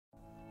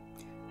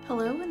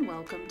Hello and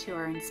welcome to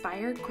our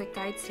Inspired Quick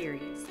Guide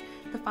series.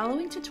 The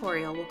following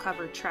tutorial will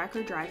cover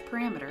tracker drive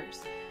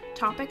parameters.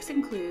 Topics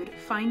include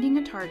finding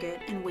a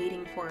target and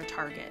waiting for a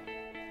target.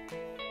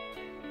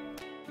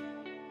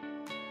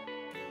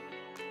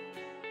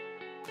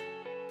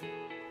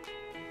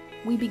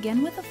 We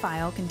begin with a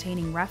file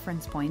containing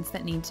reference points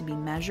that need to be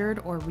measured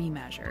or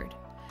remeasured.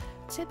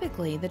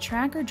 Typically, the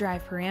tracker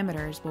drive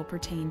parameters will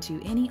pertain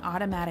to any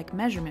automatic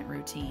measurement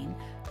routine,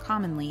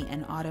 commonly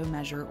an auto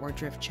measure or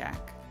drift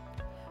check.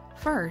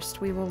 First,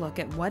 we will look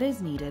at what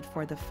is needed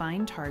for the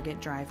Find Target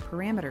drive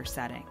parameter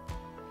setting.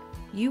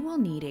 You will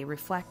need a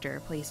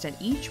reflector placed at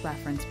each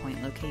reference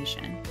point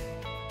location.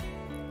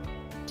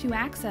 To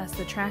access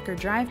the tracker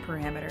drive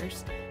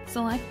parameters,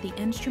 select the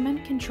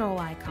instrument control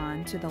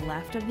icon to the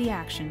left of the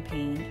action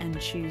pane and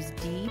choose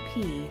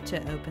DP to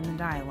open the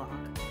dialog.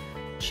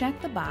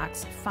 Check the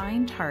box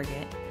Find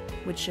Target,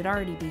 which should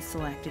already be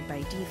selected by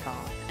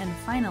default, and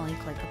finally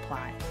click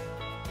Apply.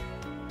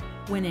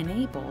 When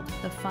enabled,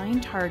 the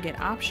Find Target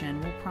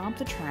option will prompt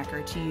the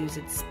tracker to use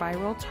its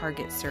spiral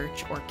target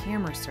search or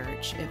camera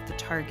search if the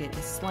target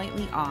is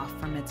slightly off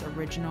from its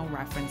original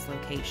reference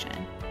location.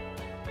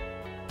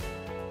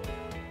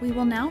 We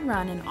will now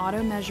run an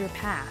auto measure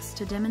pass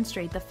to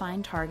demonstrate the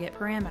Find Target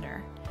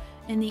parameter.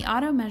 In the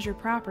auto measure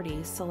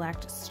properties,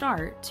 select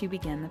Start to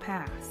begin the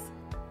pass.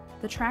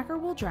 The tracker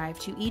will drive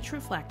to each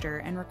reflector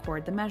and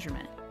record the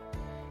measurement.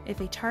 If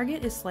a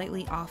target is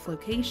slightly off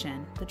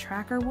location, the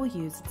tracker will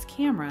use its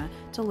camera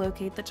to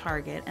locate the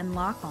target and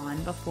lock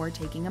on before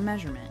taking a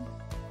measurement.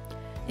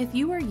 If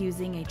you are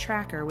using a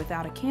tracker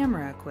without a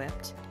camera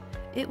equipped,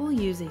 it will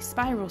use a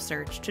spiral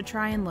search to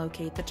try and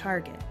locate the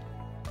target.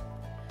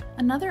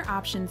 Another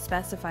option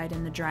specified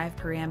in the drive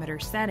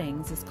parameter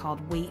settings is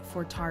called Wait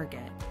for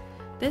Target.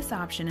 This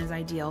option is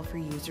ideal for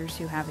users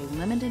who have a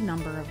limited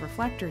number of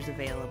reflectors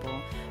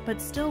available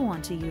but still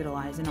want to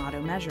utilize an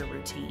auto measure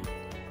routine.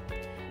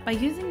 By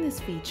using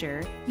this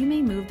feature, you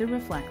may move the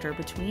reflector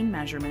between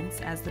measurements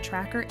as the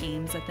tracker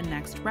aims at the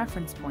next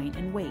reference point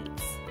and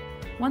waits.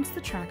 Once the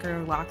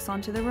tracker locks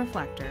onto the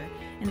reflector,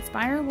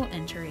 Inspire will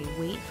enter a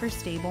Wait for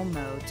Stable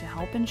mode to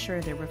help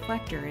ensure the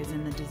reflector is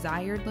in the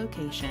desired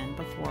location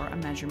before a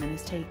measurement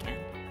is taken.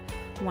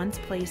 Once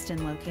placed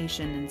in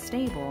location and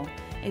stable,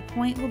 a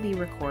point will be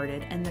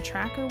recorded and the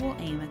tracker will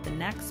aim at the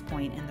next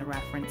point in the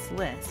reference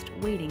list,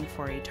 waiting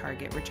for a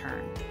target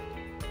return.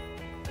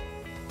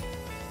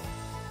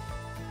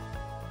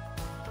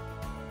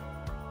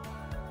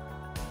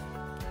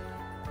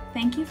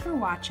 Thank you for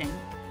watching.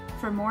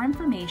 For more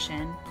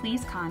information,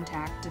 please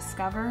contact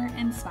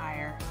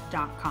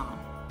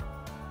discoverinspire.com.